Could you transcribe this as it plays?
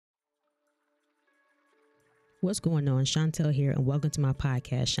What's going on? Chantel here, and welcome to my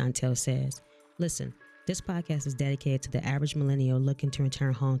podcast, Chantel Says. Listen, this podcast is dedicated to the average millennial looking to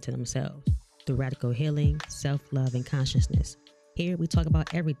return home to themselves through radical healing, self love, and consciousness. Here, we talk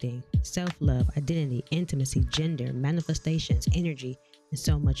about everything self love, identity, intimacy, gender, manifestations, energy, and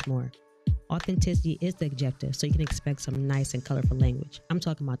so much more. Authenticity is the objective, so you can expect some nice and colorful language. I'm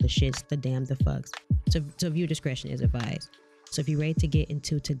talking about the shits, the damn, the fucks. So viewer discretion is advised. So if you're ready to get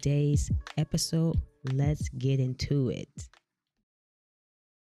into today's episode, let's get into it.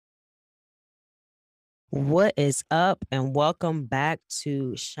 What is up, and welcome back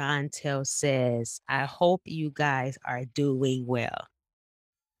to Chantel Says. I hope you guys are doing well.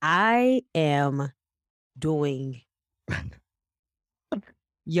 I am doing,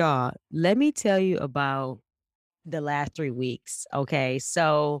 y'all, let me tell you about the last 3 weeks. Okay.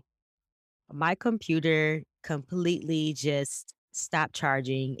 So my computer completely just stopped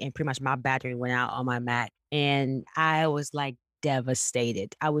charging and pretty much my battery went out on my Mac. And I was like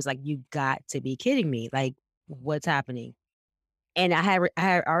devastated. I was like, you got to be kidding me. Like, what's happening? And I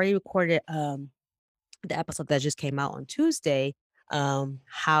had already recorded the episode that just came out on Tuesday,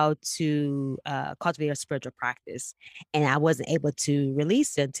 how to cultivate a spiritual practice. And I wasn't able to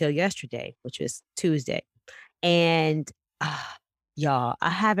release it until yesterday, which was Tuesday. And uh, y'all, I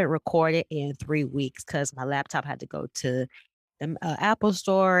haven't recorded in 3 weeks because my laptop had to go to the Apple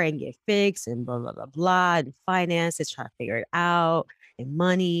store and get fixed and blah, blah, blah, blah, and finances, try to figure it out and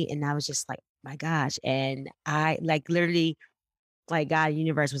money. And I was just like, my gosh. And I like literally, like God,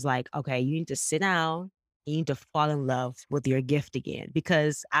 universe was like, okay, you need to sit down. You need to fall in love with your gift again.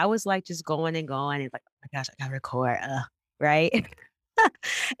 Because I was like just going and going and like, oh my gosh, I gotta record. Right.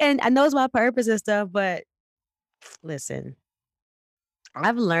 And I know it's my purpose and stuff, but listen,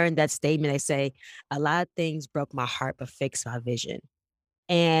 I've learned that statement. They say a lot of things broke my heart, but fixed my vision.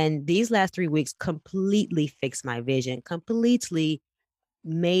 And these last 3 weeks completely fixed my vision, completely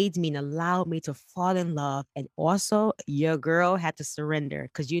made me and allowed me to fall in love. And also, your girl had to surrender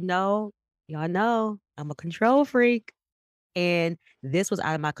because y'all know I'm a control freak. And this was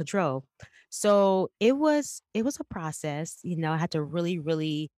out of my control. So it was a process. I had to really,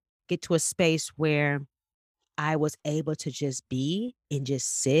 really get to a space where I was able to just be and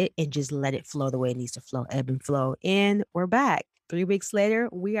just sit and just let it flow the way it needs to flow, ebb and flow. And we're back. 3 weeks later,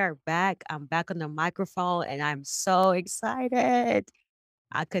 we are back. I'm back on the microphone and I'm so excited.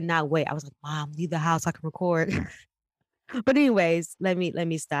 I could not wait. I was like, Mom, leave the house. I can record. But anyways, let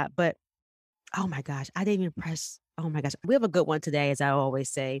me stop. But oh my gosh, I didn't even press. Oh my gosh. We have a good one today, as I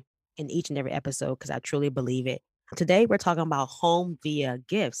always say in each and every episode, because I truly believe it. Today we're talking about home via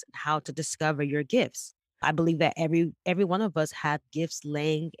gifts, how to discover your gifts. I believe that every one of us have gifts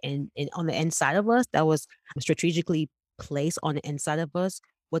laying in on the inside of us that was strategically placed on the inside of us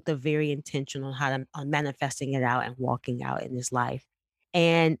with the very intention on how to on manifesting it out and walking out in this life.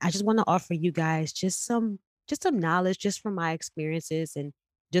 And I just want to offer you guys just some knowledge just from my experiences and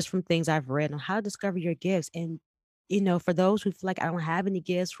just from things I've read on how to discover your gifts. And, for those who feel like I don't have any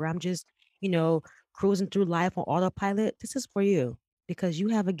gifts, where I'm just, you know, cruising through life on autopilot, this is for you because you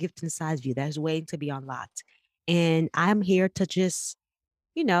have a gift inside of you that's waiting to be unlocked. And I'm here to just,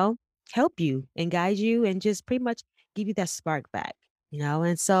 you know, help you and guide you and just pretty much give you that spark back.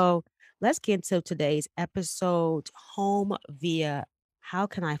 And so let's get into today's episode home via how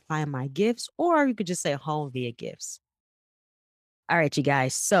can I find my gifts? Or you could just say home via gifts. All right, you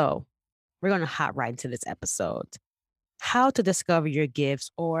guys. So we're going to hop right into this episode. How to discover your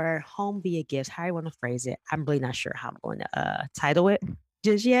gifts or home via gifts, how you want to phrase it. I'm really not sure how I'm going to title it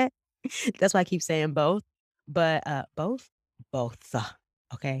just yet. That's why I keep saying both. But both.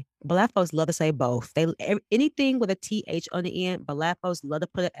 Okay. Black folks love to say both. Anything with a TH on the end, Black folks love to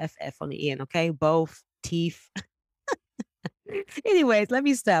put an FF on the end. Okay. Both teeth. Anyways, let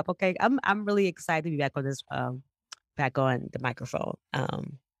me stop. Okay. I'm really excited to be back on this back on the microphone.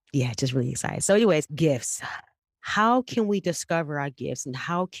 Yeah, just really excited. So, anyways, gifts. How can we discover our gifts and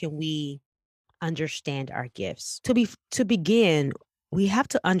how can we understand our gifts? To begin, we have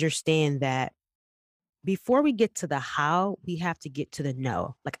to understand that before we get to the how, we have to get to the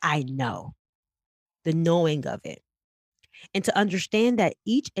know. Like I know, the knowing of it. And to understand that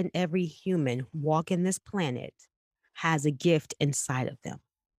each and every human walking this planet has a gift inside of them.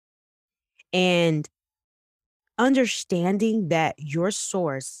 And understanding that your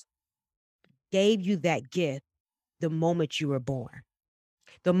source gave you that gift the moment you were born.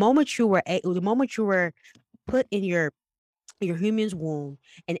 The moment you were put in your human's womb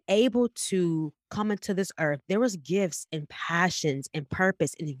and able to come into this earth, there was gifts and passions and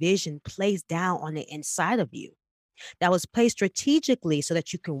purpose and vision placed down on the inside of you that was placed strategically so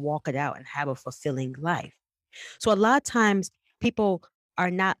that you can walk it out and have a fulfilling life. So a lot of times people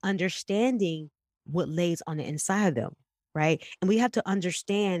are not understanding what lays on the inside of them, right? And we have to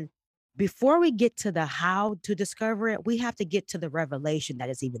understand before we get to the how to discover it, we have to get to the revelation that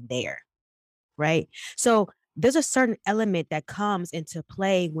is even there, right? So there's a certain element that comes into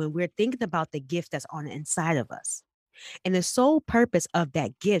play when we're thinking about the gift that's on the inside of us. And the sole purpose of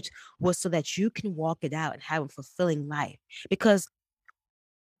that gift was so that you can walk it out and have a fulfilling life. Because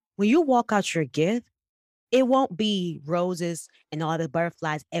when you walk out your gift, it won't be roses and all the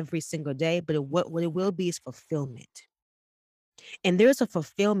butterflies every single day, but what it will be is fulfillment. And there's a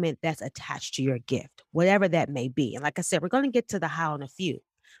fulfillment that's attached to your gift, whatever that may be. And like I said, we're going to get to the how in a few.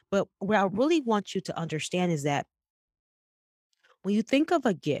 But what I really want you to understand is that when you think of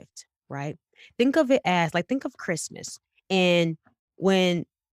a gift, right? Think of it as like think of Christmas. And when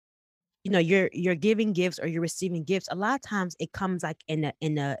you're giving gifts or you're receiving gifts, a lot of times it comes like in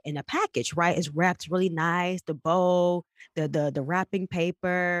a package, right? It's wrapped really nice, the bow, the wrapping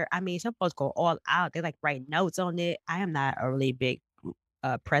paper. I mean, some folks go all out. They like write notes on it. I am not a really big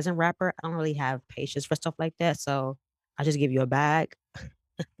present wrapper. I don't really have patience for stuff like that. So I just give you a bag.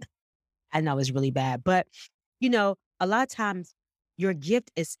 I know it's really bad, but a lot of times your gift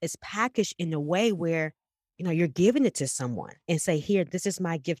is packaged in a way where you're giving it to someone and say, "Here, this is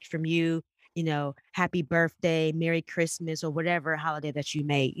my gift from you. Happy birthday, Merry Christmas, or whatever holiday that you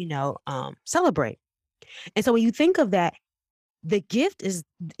may celebrate." And so when you think of that, the gift is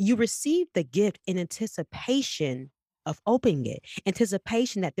you receive the gift in anticipation of opening it,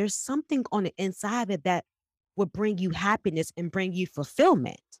 anticipation that there's something on the inside of it that will bring you happiness and bring you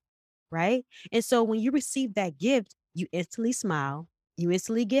fulfillment, right? And so when you receive that gift, you instantly smile, you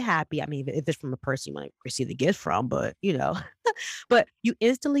instantly get happy. I mean, if it's from a person you want to receive the gift from, but but you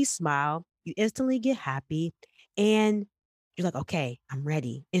instantly smile, you instantly get happy, and you're like, okay, I'm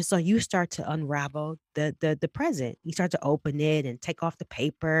ready. And so you start to unravel the present. You start to open it and take off the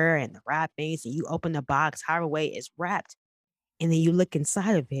paper and the wrappings, and you open the box, however way it's wrapped, and then you look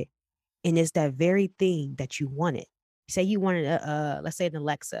inside of it, and it's that very thing that you wanted. Say you wanted let's say an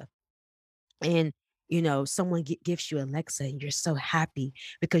Alexa, and someone gives you Alexa, and you're so happy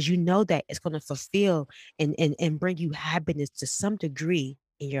because you know that it's going to fulfill and bring you happiness to some degree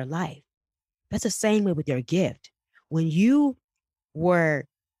in your life. That's the same way with your gift. When you were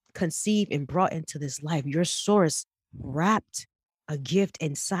conceived and brought into this life, your source wrapped a gift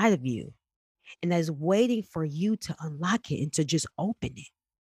inside of you and that is waiting for you to unlock it and to just open it.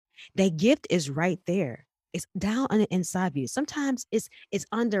 That gift is right there. It's down on the inside of you. Sometimes it's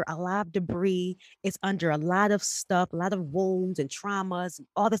under a lot of debris. It's under a lot of stuff, a lot of wounds and traumas and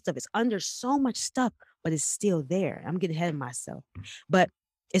all this stuff. It's under so much stuff, but it's still there. I'm getting ahead of myself, but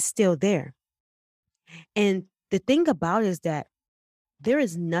it's still there. And the thing about it is that there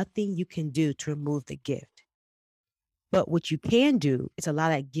is nothing you can do to remove the gift. But what you can do is allow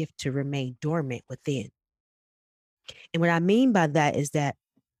that gift to remain dormant within. And what I mean by that is that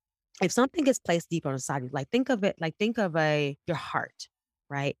if something gets placed deep on the side, like think of it, like think of your heart,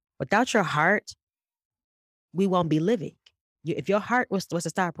 right? Without your heart, we won't be living. If your heart was to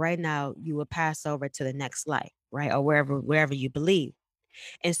stop right now, you would pass over to the next life, right? Or wherever you believe.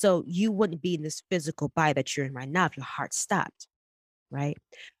 And so you wouldn't be in this physical body that you're in right now if your heart stopped, right?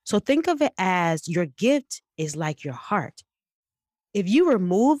 So think of it as your gift is like your heart. If you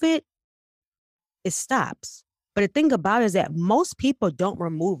remove it, it stops. But the thing about it is that most people don't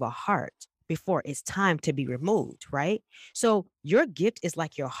remove a heart before it's time to be removed, right? So your gift is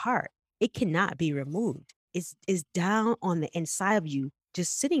like your heart. It cannot be removed. It's down on the inside of you,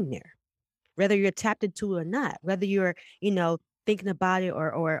 just sitting there, whether you're tapped into it or not, whether you're, thinking about it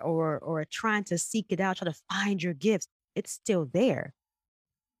or trying to seek it out, try to find your gifts, it's still there.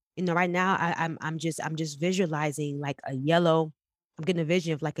 Right now I'm just visualizing like a yellow, I'm getting a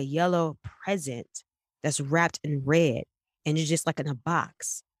vision of like a yellow present that's wrapped in red and it's just like in a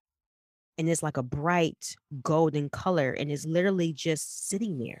box. And it's like a bright golden color and it's literally just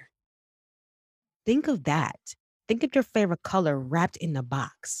sitting there. Think of that. Think of your favorite color wrapped in the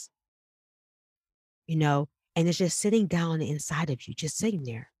box, you know, and it's just sitting down inside of you, just sitting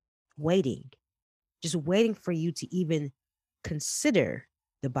there, waiting, just waiting for you to even consider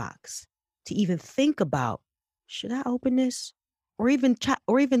the box, to even think about, should I open this? Or even try,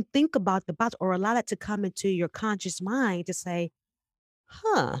 or even think about the box or allow it to come into your conscious mind to say,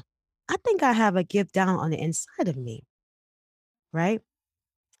 huh, I think I have a gift down on the inside of me. Right.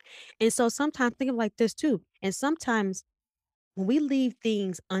 And so sometimes think of it like this too. And sometimes when we leave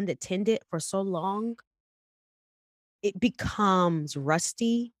things unattended for so long, it becomes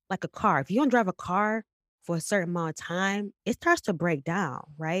rusty like a car. If you don't drive a car, for a certain amount of time, it starts to break down,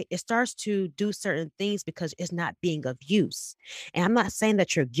 right? It starts to do certain things because it's not being of use. And I'm not saying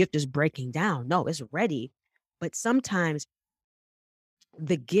that your gift is breaking down. No, it's ready. But sometimes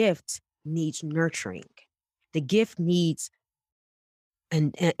the gift needs nurturing. The gift needs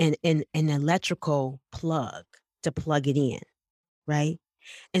an electrical plug to plug it in, right?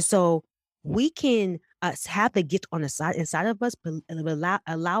 And so we can have the gift on the side inside of us, but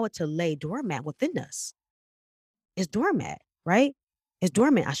allow it to lay doormat within us. It's dormant, right? It's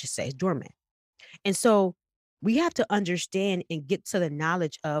dormant, I should say. It's dormant. And so we have to understand and get to the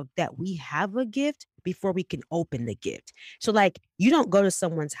knowledge of that we have a gift before we can open the gift. So, like, you don't go to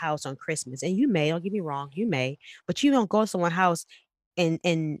someone's house on Christmas, and you may, don't get me wrong, you may, but you don't go to someone's house and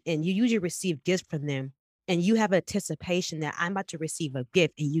you usually receive gifts from them, and you have anticipation that I'm about to receive a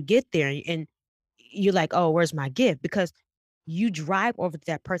gift, and you get there and you're like, oh, where's my gift? Because you drive over to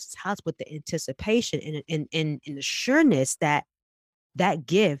that person's house with the anticipation and the sureness that that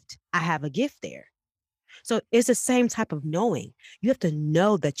gift, I have a gift there. So it's the same type of knowing. You have to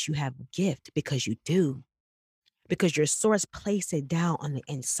know that you have a gift because you do, because your source placed it down on the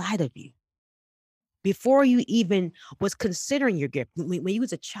inside of you. Before you even was considering your gift, when you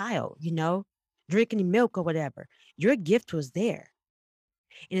was a child, drinking milk or whatever, your gift was there.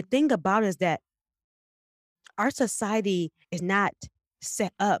 And the thing about it is that our society is not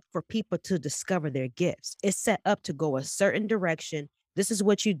set up for people to discover their gifts. It's set up to go a certain direction. This is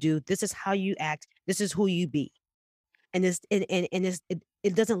what you do. This is how you act. This is who you be. And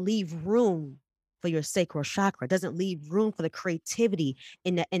it doesn't leave room for your sacral chakra. It doesn't leave room for the creativity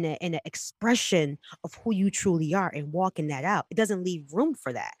in the expression of who you truly are and walking that out. It doesn't leave room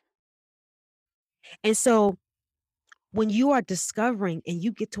for that. And so when you are discovering and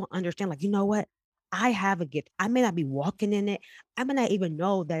you get to understand, like, you know what? I have a gift. I may not be walking in it. I may not even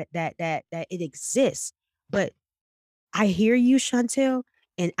know that it exists. But I hear you, Chantel,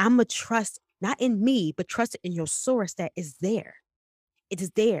 and I'm a trust not in me, but trust in your source that is there. It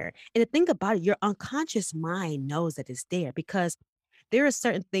is there. And the thing about it, your unconscious mind knows that it's there because there are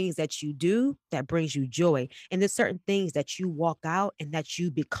certain things that you do that brings you joy. And there's certain things that you walk out and that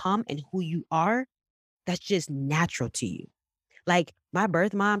you become and who you are that's just natural to you. Like my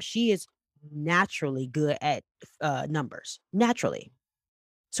birth mom, she is naturally good at numbers, naturally.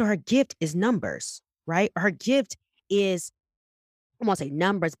 So her gift is numbers, right? Her gift is, I won't say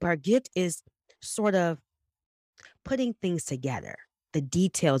numbers, but her gift is sort of putting things together, the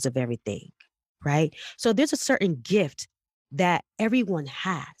details of everything, right? So there's a certain gift that everyone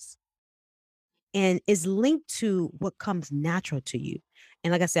has and is linked to what comes natural to you.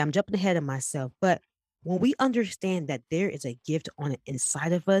 And like I said, I'm jumping ahead of myself, but when we understand that there is a gift on the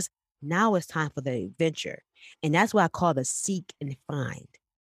inside of us, now it's time for the adventure. And that's what I call the seek and find.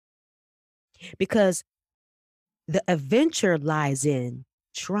 Because the adventure lies in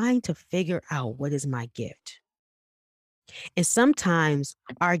trying to figure out what is my gift. And sometimes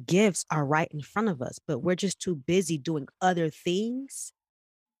our gifts are right in front of us, but we're just too busy doing other things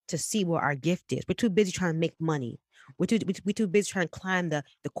to see what our gift is. We're too busy trying to make money. We're too busy trying to climb the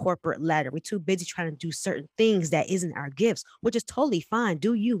corporate ladder. We're too busy trying to do certain things that isn't our gifts, which is totally fine.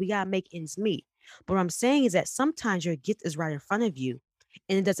 Do you? We gotta make ends meet. But what I'm saying is that sometimes your gift is right in front of you,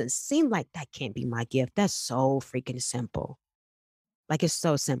 and it doesn't seem like that can't be my gift. That's so freaking simple. Like it's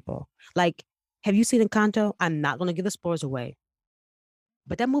so simple. Like, have you seen Encanto? I'm not gonna give the spoilers away,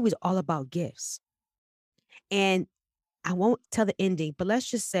 but that movie is all about gifts. And I won't tell the ending, but let's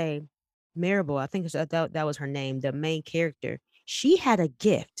just say Maribel, I think that was her name, the main character. She had a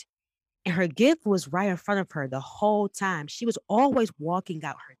gift, and her gift was right in front of her the whole time. She was always walking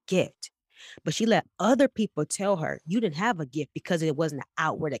out her gift, but she let other people tell her you didn't have a gift because it wasn't an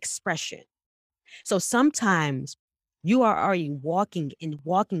outward expression. So sometimes you are already walking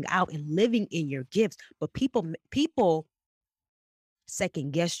out and living in your gifts, but people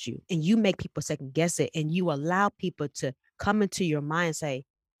second guess you and you make people second guess it and you allow people to come into your mind and say,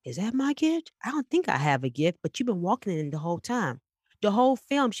 is that my gift? I don't think I have a gift, but you've been walking in it the whole time. The whole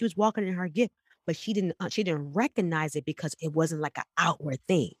film, she was walking in her gift, but she didn't recognize it because it wasn't like an outward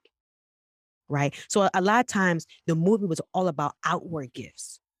thing, right? So a lot of times the movie was all about outward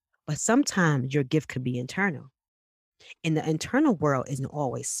gifts, but sometimes your gift could be internal, and the internal world isn't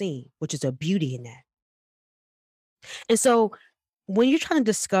always seen, which is a beauty in that. And so when you're trying to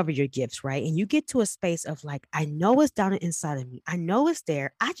discover your gifts, right? And you get to a space of like, I know it's down inside of me. I know it's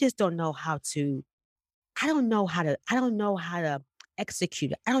there. I just don't know how to, I don't know how to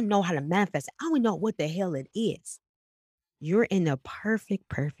execute it. I don't know how to manifest it. I don't know what the hell it is. You're in a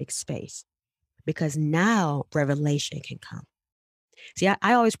perfect space because now revelation can come. See,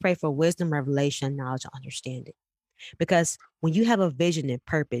 I always pray for wisdom, revelation, knowledge, and understanding. Because when you have a vision and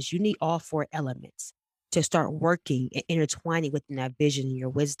purpose, you need all four elements to start working and intertwining within that vision and your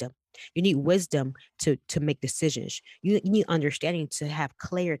wisdom. You need wisdom to make decisions. You need understanding to have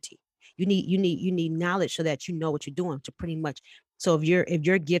clarity. You need knowledge so that you know what you're doing to pretty much. So if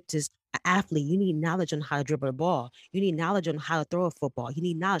your gift is an athlete, you need knowledge on how to dribble a ball. You need knowledge on how to throw a football. You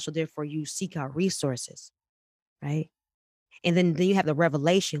need knowledge, so therefore you seek out resources, right? And then you have the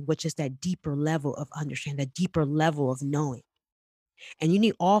revelation, which is that deeper level of understanding, that deeper level of knowing. And you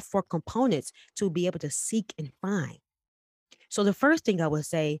need all four components to be able to seek and find. So the first thing I would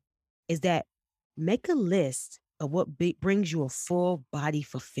say is that make a list of what brings you a full body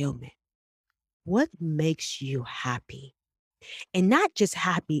fulfillment. What makes you happy? And not just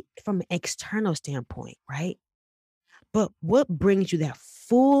happy from an external standpoint, right? But what brings you that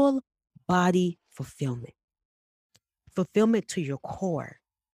full body fulfillment? Fulfillment to your core.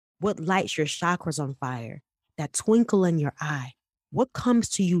 What lights your chakras on fire? That twinkle in your eye. What comes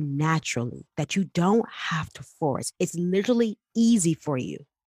to you naturally that you don't have to force? It's literally easy for you.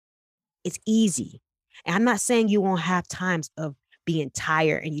 It's easy. And I'm not saying you won't have times of being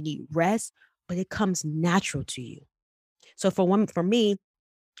tired and you need rest, but it comes natural to you. So for me,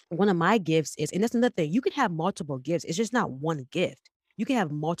 one of my gifts is, and that's another thing, you can have multiple gifts. It's just not one gift. You can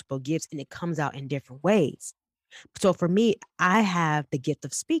have multiple gifts and it comes out in different ways. So for me, I have the gift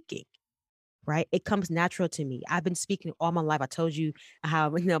of speaking, right? It comes natural to me. I've been speaking all my life. I told you how,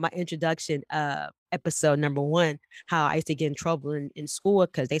 my introduction episode number one, how I used to get in trouble in school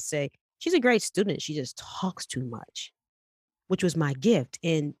because they say, she's a great student. She just talks too much, which was my gift.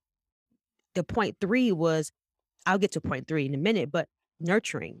 And the point three was, I'll get to point three in a minute, but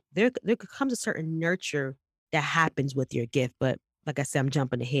nurturing. There comes a certain nurture that happens with your gift. But like I said, I'm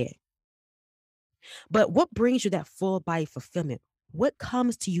jumping ahead. But what brings you that full body fulfillment? What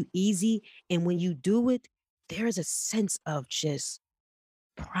comes to you easy? And when you do it, there is a sense of just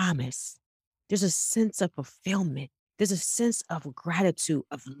promise. There's a sense of fulfillment. There's a sense of gratitude,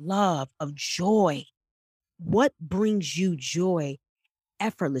 of love, of joy. What brings you joy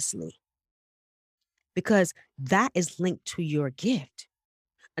effortlessly? Because that is linked to your gift.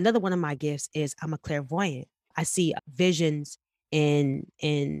 Another one of my gifts is I'm a clairvoyant. I see visions and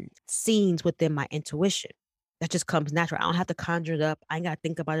scenes within my intuition. That just comes natural. I don't have to conjure it up. I ain't got to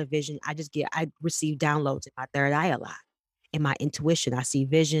think about a vision. I receive downloads in my third eye a lot. In my intuition, I see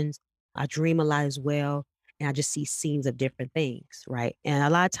visions. I dream a lot as well. And I just see scenes of different things, right? And a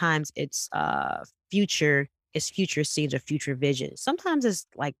lot of times it's future scenes or future visions. Sometimes it's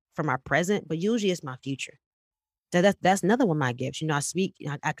like from our present, but usually it's my future. That's another one of my gifts. I speak,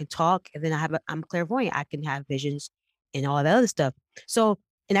 I can talk, and then I'm clairvoyant. I can have visions and all that other stuff. So,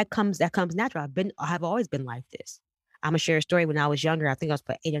 and that comes natural. I have always been like this. I'm gonna share a story. When I was younger, I think I was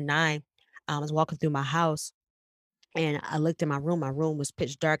about 8 or 9. I was walking through my house, and I looked in my room. My room was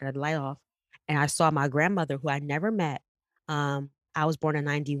pitch dark, and I had the light off, and I saw my grandmother, who I never met. I was born in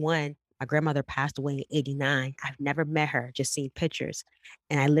 '91. My grandmother passed away in '89. I've never met her, just seen pictures,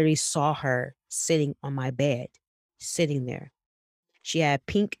 and I literally saw her sitting on my bed, sitting there. She had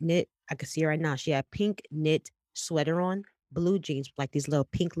pink knit. I can see her right now. She had pink knit sweater on, blue jeans, like these little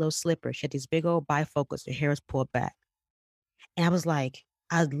pink little slippers. She had these big old bifocals. Her hair was pulled back. And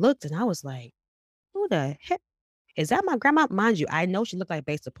I looked and I was like, who the heck? Is that my grandma? Mind you, I know she looked like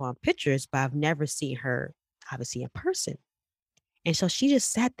based upon pictures, but I've never seen her obviously in person. And so she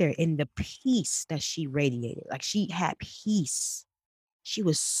just sat there in the peace that she radiated. Like she had peace. She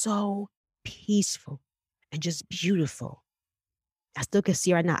was so peaceful and just beautiful. I still can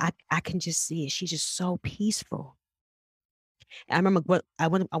see her right now. I can just see it. She's just so peaceful. And I remember I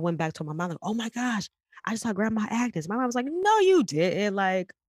went back to my mom, like, oh my gosh, I just saw Grandma Agnes. My mom was like, no, you didn't.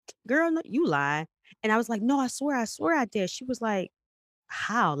 Like, girl, no, you lie. And I was like, no, I swear I did. She was like,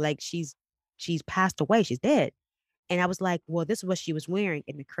 how? Like she's passed away. She's dead. And I was like, well, this is what she was wearing.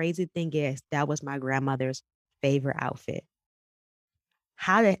 And the crazy thing is that was my grandmother's favorite outfit.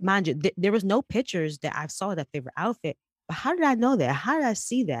 How did mind you, there was no pictures that I saw that favorite outfit, but how did I know that? How did I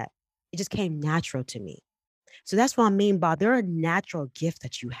see that? It just came natural to me. So that's what I mean by there are natural gifts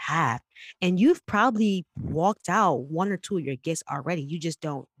that you have. And you've probably walked out one or two of your gifts already. You just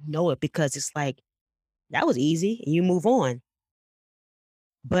don't know it because it's like, that was easy and you move on.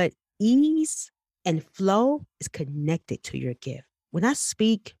 But ease and flow is connected to your gift. When I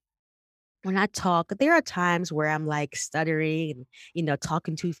speak, when I talk, there are times where I'm like stuttering and,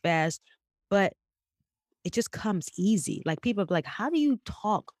 talking too fast, but it just comes easy. Like people are like, how do you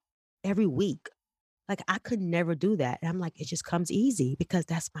talk every week? Like I could never do that. And I'm like, it just comes easy because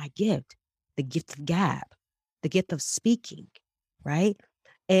that's my gift, the gift of gab, the gift of speaking. right?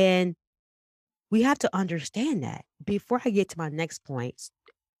 And we have to understand that. Before I get to my next point,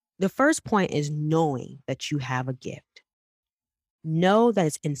 the first point is knowing that you have a gift. Know that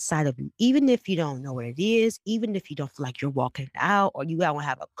it's inside of you, even if you don't know what it is, even if you don't feel like you're walking it out or you don't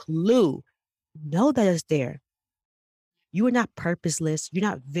have a clue, know that it's there. You are not purposeless. You're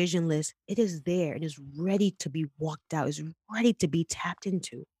not visionless. It is there. It is ready to be walked out. It's ready to be tapped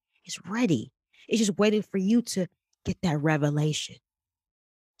into. It's ready. It's just waiting for you to get that revelation.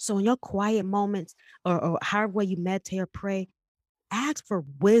 So in your quiet moments or however way you meditate or pray, ask for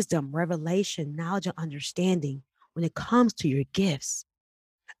wisdom, revelation, knowledge, and understanding when it comes to your gifts.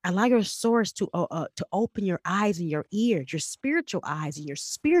 Allow your source to open your eyes and your ears, your spiritual eyes and your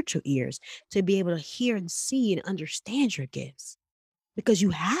spiritual ears, to be able to hear and see and understand your gifts because you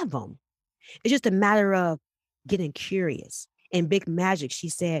have them. It's just a matter of getting curious. In Big Magic, she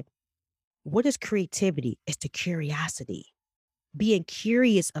said, "What is creativity? It's the curiosity, being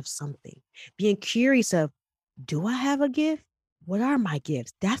curious of something, being curious of, do I have a gift? What are my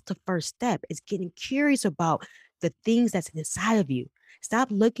gifts?" That's the first step, is getting curious about the things that's inside of you. Stop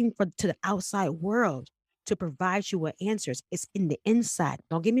looking for to the outside world to provide you with answers. It's in the inside.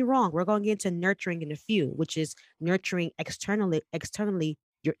 Don't get me wrong. We're going to get into nurturing in a few, which is nurturing externally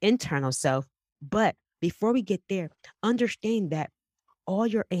your internal self. But before we get there, understand that all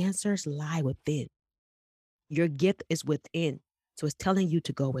your answers lie within. Your gift is within. So it's telling you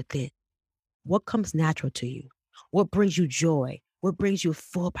to go within. What comes natural to you? What brings you joy? What brings you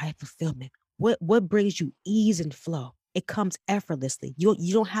full body fulfillment? What brings you ease and flow? It comes effortlessly. You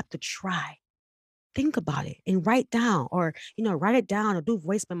don't have to try. Think about it and write down, or write it down or do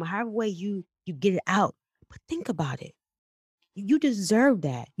voice memo, however way you get it out. But think about it. You deserve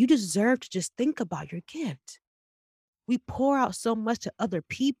that. You deserve to just think about your gift. We pour out so much to other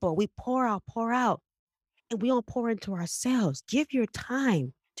people. We pour out, and we don't pour into ourselves. Give your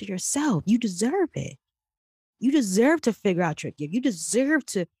time to yourself. You deserve it. You deserve to figure out your gift. You deserve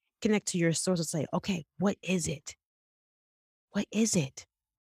to connect to your source and say, okay, what is it? What is it?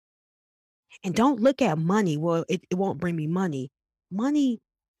 And don't look at money. Well, it won't bring me money. Money,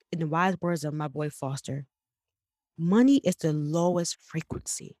 in the wise words of my boy Foster, money is the lowest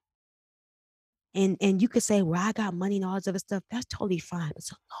frequency. And you could say, well, I got money and all this other stuff. That's totally fine. It's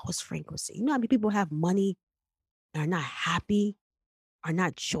the lowest frequency. You know how many people have money and are not happy, are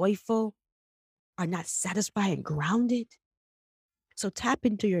not joyful, are not satisfied and grounded? So tap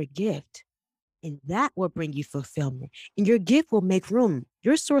into your gift, and that will bring you fulfillment. And your gift will make room.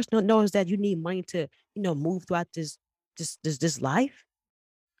 Your source knows that you need money to, move throughout this life.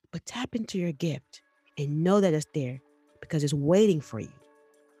 But tap into your gift and know that it's there because it's waiting for you.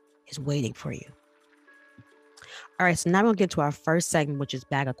 It's waiting for you. All right, so now we're gonna get to our first segment, which is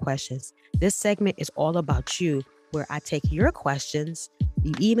Bag of Questions. This segment is all about you, where I take your questions,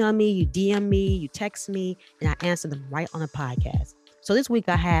 you email me, you DM me, you text me, and I answer them right on the podcast. So this week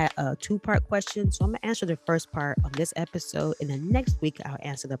I had a two-part question. So I'm gonna answer the first part of this episode, and then next week I'll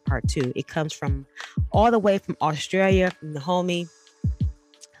answer the part two. It comes from all the way from Australia, from the homie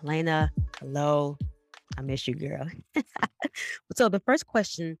Helena. Hello, I miss you, girl. So the first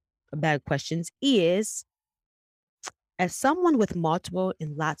question about questions is: as someone with multiple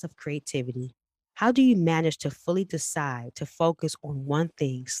and lots of creativity, how do you manage to fully decide to focus on one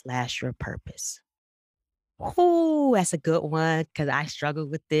thing slash your purpose? Oh, that's a good one because I struggle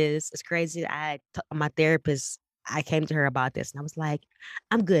with this. It's crazy. My therapist, I came to her about this and I was like,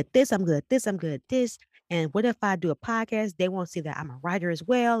 I'm good at this, I'm good at this, I'm good at this. And what if I do a podcast? They won't see that I'm a writer as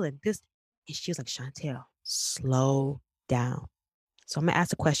well. And this, and she was like, Chantel, slow down. So I'm going to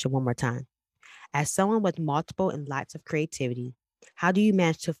ask the question one more time. As someone with multiple and lots of creativity, how do you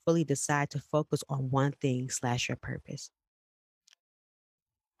manage to fully decide to focus on one thing slash your purpose?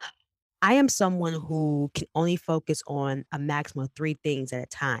 I am someone who can only focus on a maximum of three things at a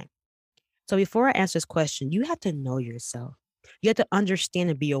time. So before I answer this question, you have to know yourself. You have to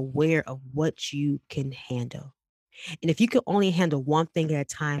understand and be aware of what you can handle. And if you can only handle one thing at a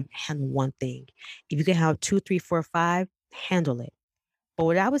time, handle one thing. If you can have two, three, four, five, handle it. But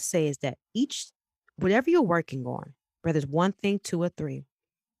what I would say is that whatever you're working on, whether it's one thing, two, or three,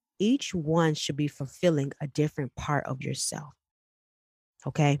 each one should be fulfilling a different part of yourself.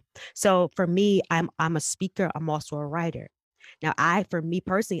 Okay. So for me, I'm a speaker. I'm also a writer. Now, for me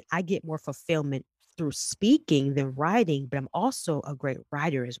personally, I get more fulfillment through speaking than writing, but I'm also a great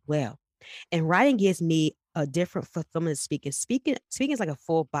writer as well. And writing gives me a different fulfillment of speaking. Speaking is like a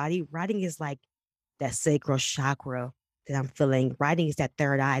full body. Writing is like that sacral chakra that I'm feeling. Writing is that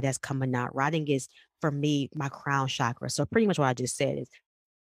third eye that's coming out. Writing is, for me, my crown chakra. So pretty much what I just said is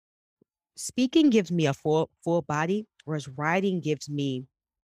speaking gives me a full body. whereas writing gives me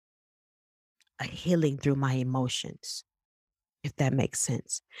a healing through my emotions, if that makes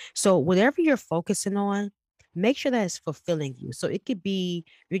sense. So whatever you're focusing on, make sure that it's fulfilling you. So it could be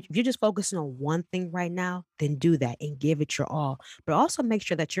if you're just focusing on one thing right now, then do that and give it your all. But also make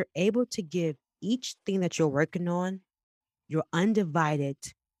sure that you're able to give each thing that you're working on your undivided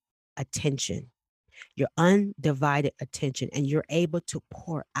attention, your undivided attention, and you're able to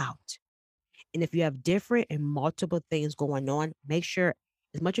pour out. And if you have different and multiple things going on, make sure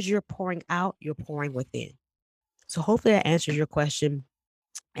as much as you're pouring out, you're pouring within. So hopefully that answers your question.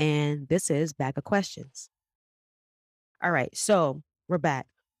 And this is Bag of Questions. All right. So we're back.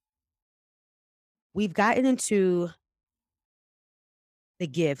 We've gotten into the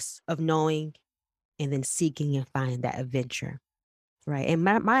gifts of knowing and then seeking and finding that adventure. Right. And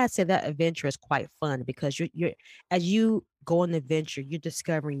my I say that adventure is quite fun because you're as you go on an adventure, you're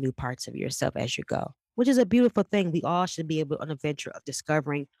discovering new parts of yourself as you go, which is a beautiful thing. We all should be able on an adventure of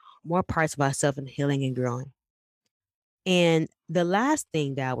discovering more parts of ourselves and healing and growing. And the last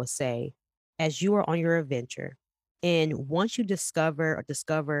thing that I would say, as you are on your adventure, and once you discover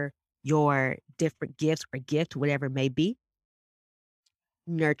your different gifts or gift, whatever it may be,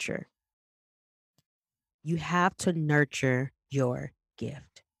 nurture. You have to nurture your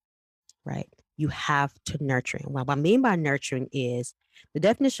gift, right? You have to nurture it. What I mean by nurturing is the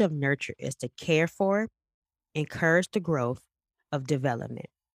definition of nurture is to care for, encourage the growth of development,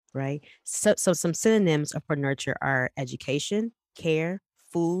 right? So some synonyms for nurture are education, care,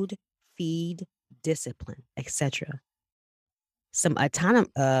 food, feed, discipline, etc. Some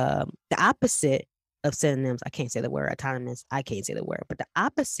the opposite of synonyms, I can't say the word autonomous, I can't say the word, but the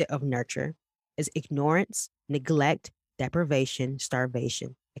opposite of nurture is ignorance, neglect, deprivation,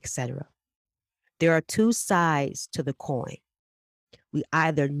 starvation, etc. There are two sides to the coin. We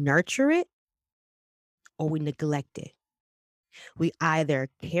either nurture it or we neglect it. We either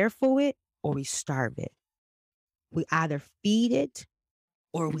care for it or we starve it. We either feed it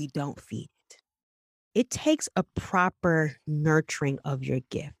or we don't feed it. It takes a proper nurturing of your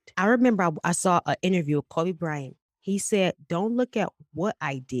gift. I remember I saw an interview with Kobe Bryant. He said, don't look at what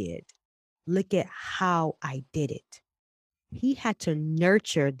I did, look at how I did it. He had to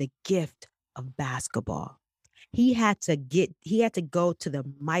nurture the gift of basketball. He had to go to the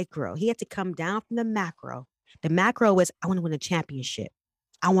micro. He had to come down from the macro. The macro was, I want to win a championship.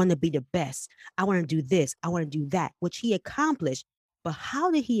 I want to be the best. I want to do this. I want to do that, which he accomplished. But how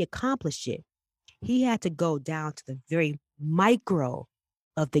did he accomplish it? He had to go down to the very micro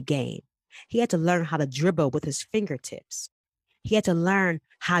of the game. He had to learn how to dribble with his fingertips. He had to learn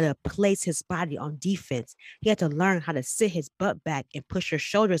how to place his body on defense. He had to learn how to sit his butt back and push your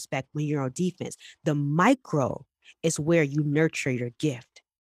shoulders back when you're on defense. The micro is where you nurture your gift.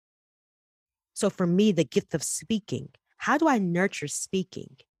 So for me, the gift of speaking, how do I nurture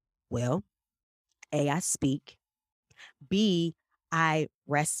speaking? Well, A, I speak. B, I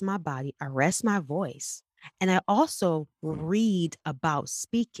rest my body, I rest my voice. And I also read about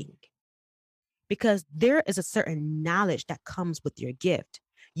speaking because there is a certain knowledge that comes with your gift.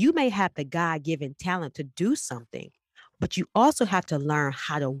 You may have the God given talent to do something, but you also have to learn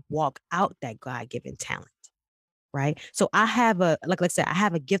how to walk out that God given talent. Right. So I have like I said, I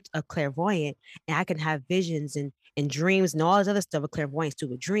have a gift of clairvoyant and I can have visions and dreams and all this other stuff with clairvoyance too,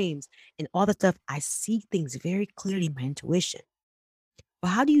 with dreams and all the stuff. I see things very clearly in my intuition. But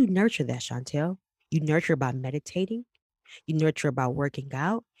how do you nurture that, Chantel? You nurture by meditating. You nurture by working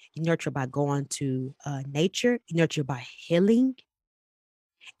out. You nurture by going to nature. You nurture by healing.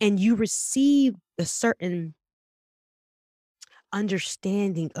 And you receive a certain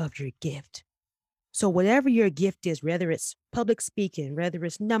understanding of your gift. So, whatever your gift is, whether it's public speaking, whether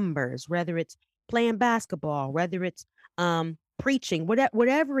it's numbers, whether it's playing basketball, whether it's preaching,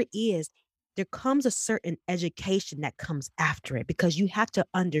 whatever it is, there comes a certain education that comes after it because you have to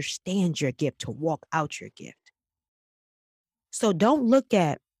understand your gift to walk out your gift. So, don't look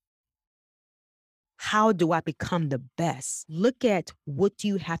at how do I become the best? Look at what do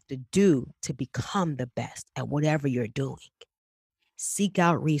you have to do to become the best at whatever you're doing. Seek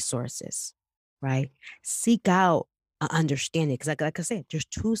out resources, right? Seek out an understanding. Because like I said, there's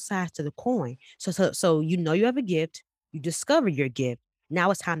two sides to the coin. So you know you have a gift, you discover your gift. Now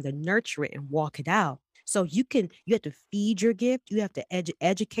it's time to nurture it and walk it out. So you have to feed your gift, you have to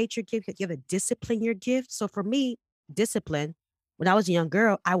educate your gift, you have to discipline your gift. So for me, discipline, when I was a young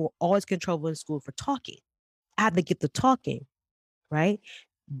girl, I will always get in trouble in school for talking. I had the gift of talking, right?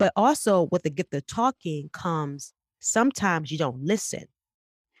 But also with the gift of talking comes sometimes you don't listen.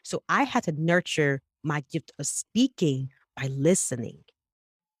 So I had to nurture my gift of speaking by listening.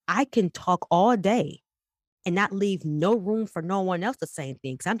 I can talk all day, and not leave no room for no one else to say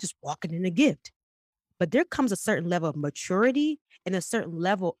anything because I'm just walking in a gift. But there comes a certain level of maturity and a certain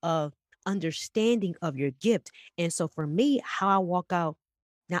level of understanding of your gift. And so for me, how I walk out,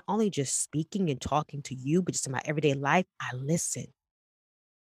 not only just speaking and talking to you, but just in my everyday life, I listen.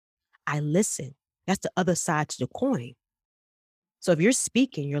 I listen. That's the other side to the coin. So if you're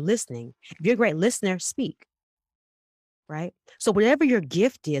speaking, you're listening. If you're a great listener, speak, right? So whatever your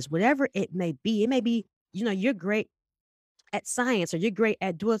gift is, whatever it may be, you're great at science or you're great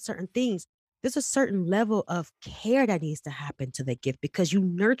at doing certain things. There's a certain level of care that needs to happen to the gift because you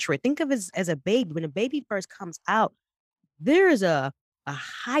nurture it. Think of it as a baby. When a baby first comes out, there is a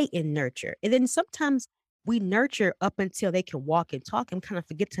height in nurture. And then sometimes we nurture up until they can walk and talk and kind of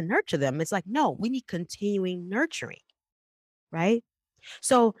forget to nurture them. It's like, no, we need continuing nurturing, right?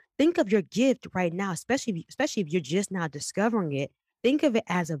 So think of your gift right now, especially if you're just now discovering it. Think of it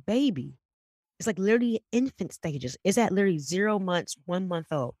as a baby. It's like literally infant stages. It's at literally 0 months, 1 month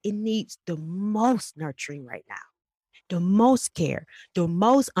old. It needs the most nurturing right now, the most care, the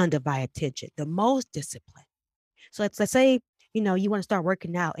most undivided attention, the most discipline. So let's say, you want to start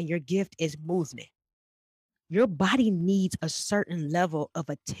working out and your gift is movement. Your body needs a certain level of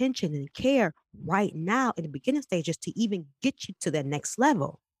attention and care right now in the beginning stages to even get you to that next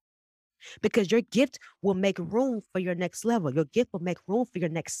level because your gift will make room for your next level. Your gift will make room for your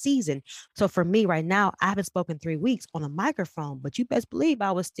next season. So for me right now, I haven't spoken 3 weeks on a microphone, but you best believe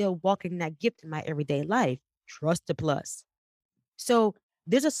I was still walking that gift in my everyday life. Trust the plus. So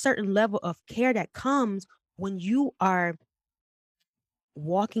there's a certain level of care that comes when you are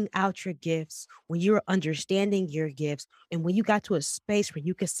walking out your gifts, when you're understanding your gifts, and when you got to a space where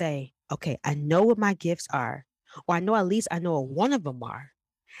you could say, okay, I know what my gifts are, or I know at least I know what one of them are.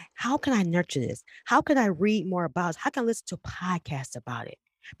 How can I nurture this? How can I read more about it? How can I listen to podcasts about it?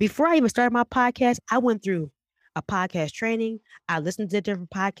 Before I even started my podcast, I went through a podcast training. I listened to different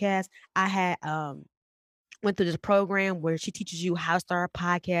podcasts. I had went through this program where she teaches you how to start a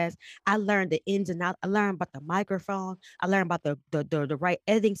podcast. I learned the ins and outs. I learned about the microphone. I learned about the right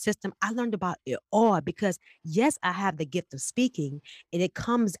editing system. I learned about it all because yes, I have the gift of speaking and it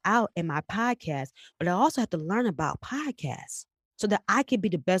comes out in my podcast, but I also have to learn about podcasts so that I can be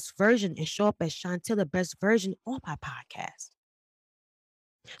the best version and show up as Chantel, the best version on my podcast.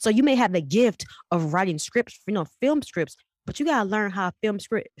 So you may have the gift of writing scripts, film scripts, but you got to learn how a film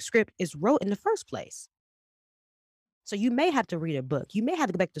script is wrote in the first place. So you may have to read a book. You may have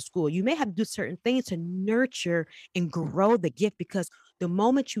to go back to school. You may have to do certain things to nurture and grow the gift because the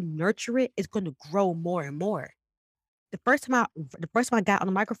moment you nurture it, it's going to grow more and more. The first time I got on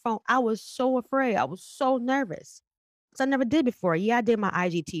the microphone, I was so afraid. I was so nervous. Because I never did before. Yeah, I did my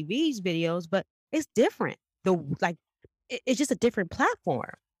IGTV's videos, but it's different. It's just a different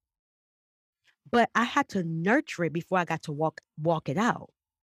platform. But I had to nurture it before I got to walk it out.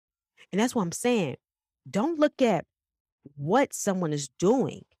 And that's what I'm saying. Don't look at what someone is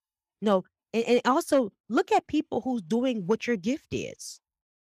doing. No, and also look at people who's doing what your gift is,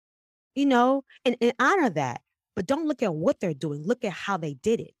 and honor that. But don't look at what they're doing. Look at how they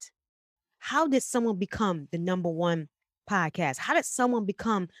did it. How did someone become the number one podcast? How did someone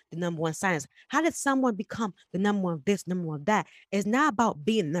become the number one science? How did someone become the number one of this, number one of that? It's not about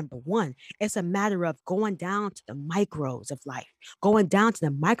being number one. It's a matter of going down to the micros of life, going down to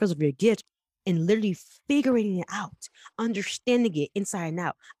the micros of your gift and literally figuring it out, understanding it inside and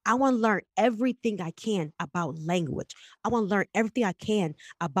out. I want to learn everything I can about language. I want to learn everything I can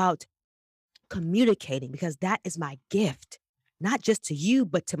about communicating because that is my gift, not just to you,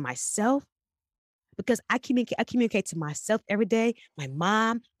 but to myself because I communicate to myself every day, my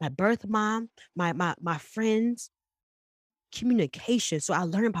mom, my birth mom, my friends, communication. So I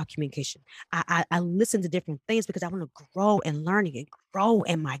learn about communication. I listen to different things because I want to grow and learning and grow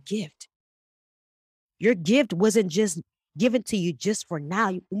in my gift. Your gift wasn't just given to you just for now.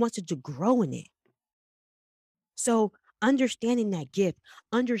 You wanted to grow in it. So understanding that gift,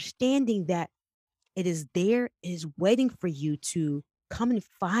 understanding that it is there, it is waiting for you to come and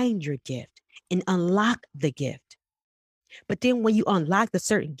find your gift and unlock the gift. But then when you unlock the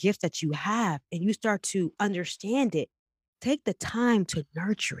certain gifts that you have and you start to understand it, take the time to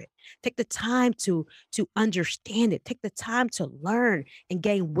nurture it. Take the time to understand it. Take the time to learn and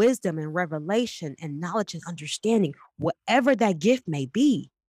gain wisdom and revelation and knowledge and understanding, whatever that gift may be.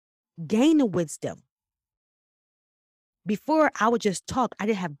 Gain the wisdom. Before I would just talk, I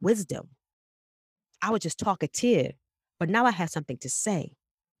didn't have wisdom. I was just talkative, but now I have something to say.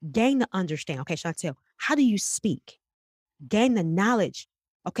 Gain the understanding. Okay, Chantel, how do you speak? Gain the knowledge.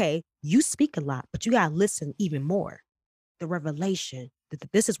 Okay, you speak a lot, but you got to listen even more. The revelation,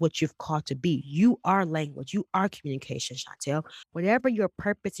 This is what you've called to be. You are language. You are communication, Chantel. Whatever your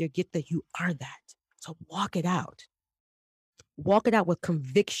purpose, your gift, that you are that. So walk it out. Walk it out with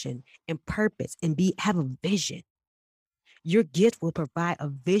conviction and purpose, and have a vision. Your gift will provide a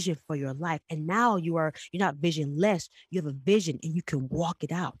vision for your life. And now you're not visionless. You have a vision and you can walk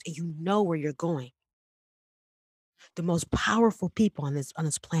it out and you know where you're going. The most powerful people on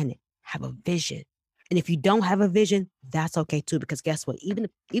this planet have a vision. And if you don't have a vision, that's okay too, because guess what? Even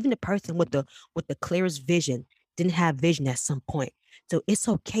the person with the clearest vision didn't have vision at some point. So it's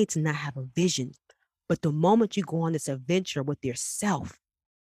okay to not have a vision. But the moment you go on this adventure with yourself,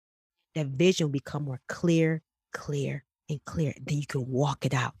 that vision will become more clear, and clear. Then you can walk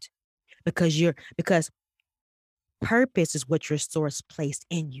it out. Because purpose is what your source placed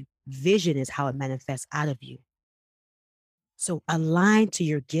in you. Vision is how it manifests out of you. So align to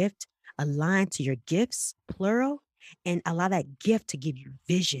your gift, align to your gifts, plural, and allow that gift to give you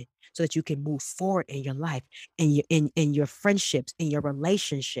vision so that you can move forward in your life, in your friendships, in your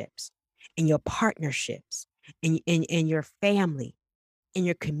relationships, in your partnerships, in your family, in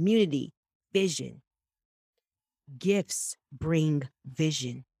your community. Vision. Gifts bring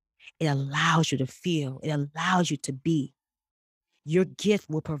vision. It allows you to feel. It allows you to be. Your gift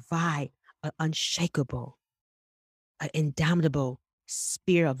will provide an unshakable, an indomitable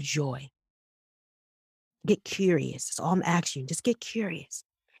spirit of joy. Get curious. That's all I'm asking you. Just get curious.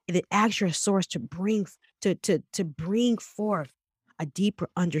 And then ask your source to bring forth a deeper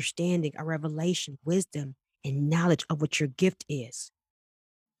understanding, a revelation, wisdom, and knowledge of what your gift is.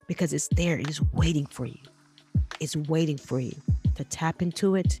 Because it's there. It is waiting for you. It's waiting for you to tap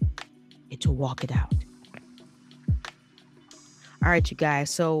into it and to walk it out. All right, you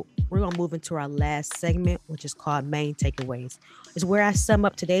guys. So we're going to move into our last segment, which is called Main Takeaways. It's where I sum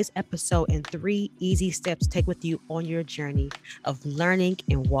up today's episode in 3 easy steps to take with you on your journey of learning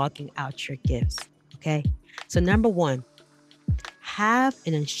and walking out your gifts. Okay. So number 1, have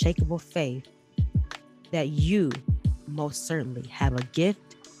an unshakable faith that you most certainly have a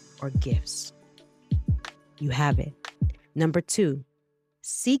gift or gifts. You have it. Number 2,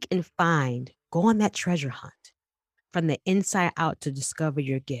 seek and find, go on that treasure hunt from the inside out to discover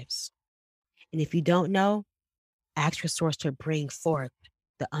your gifts. And if you don't know, ask your source to bring forth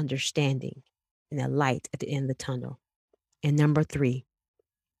the understanding and the light at the end of the tunnel. And number 3,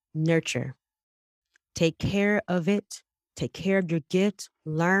 nurture. Take care of it. Take care of your gift.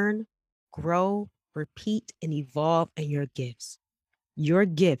 Learn, grow, repeat, and evolve in your gifts. Your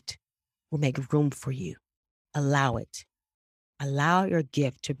gift will make room for you. Allow it. Allow your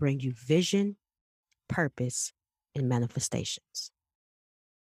gift to bring you vision, purpose, and manifestations.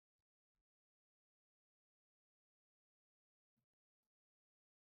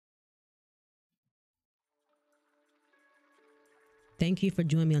 Thank you for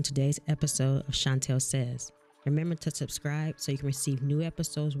joining me on today's episode of Chantel Says. Remember to subscribe so you can receive new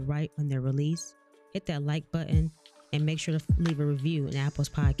episodes right when they're released. Hit that like button and make sure to leave a review in Apple's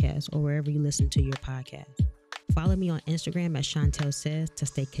podcast or wherever you listen to your podcast. Follow me on Instagram at Chantel Says to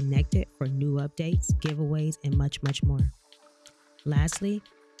stay connected for new updates, giveaways, and much, much more. Lastly,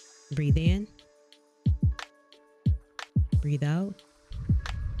 breathe in, breathe out.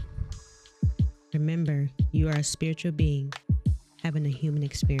 Remember, you are a spiritual being having a human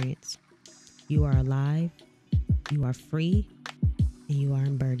experience. You are alive, you are free, and you are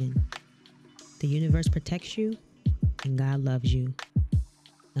unburdened. The universe protects you, and God loves you.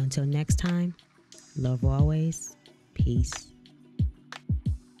 Until next time, love always, peace.